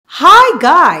Hi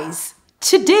guys!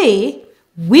 Today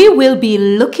we will be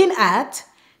looking at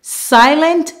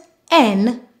silent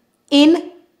N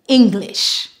in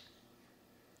English.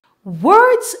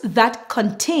 Words that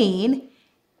contain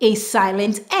a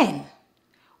silent N.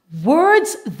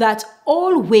 Words that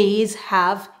always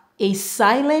have a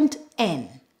silent N.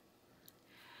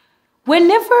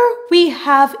 Whenever we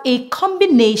have a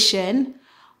combination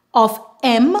of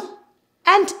M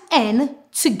and N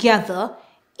together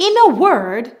in a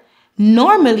word,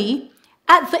 normally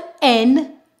at the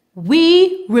N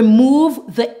we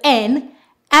remove the N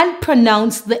and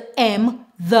pronounce the M,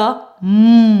 the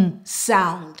M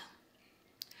sound.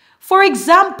 For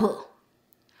example,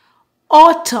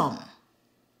 autumn,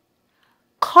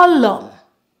 column,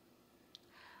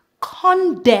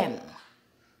 condemn,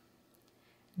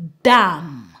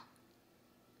 dam,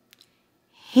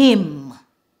 hymn,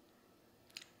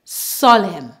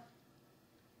 solemn.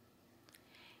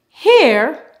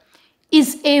 Here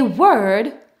is a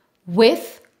word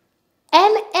with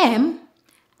NM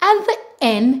and the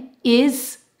N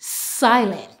is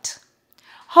silent.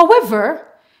 However,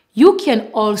 you can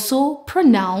also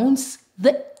pronounce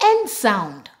the N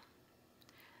sound.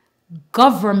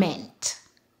 Government.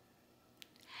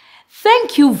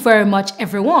 Thank you very much,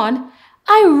 everyone.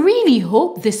 I really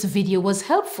hope this video was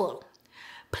helpful.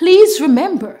 Please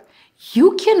remember,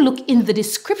 you can look in the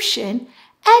description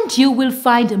and you will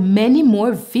find many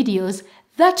more videos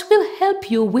that will help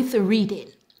you with reading.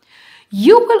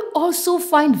 You will also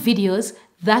find videos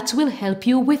that will help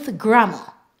you with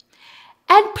grammar.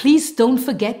 And please don't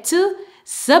forget to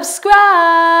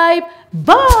subscribe.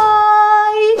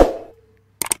 Bye!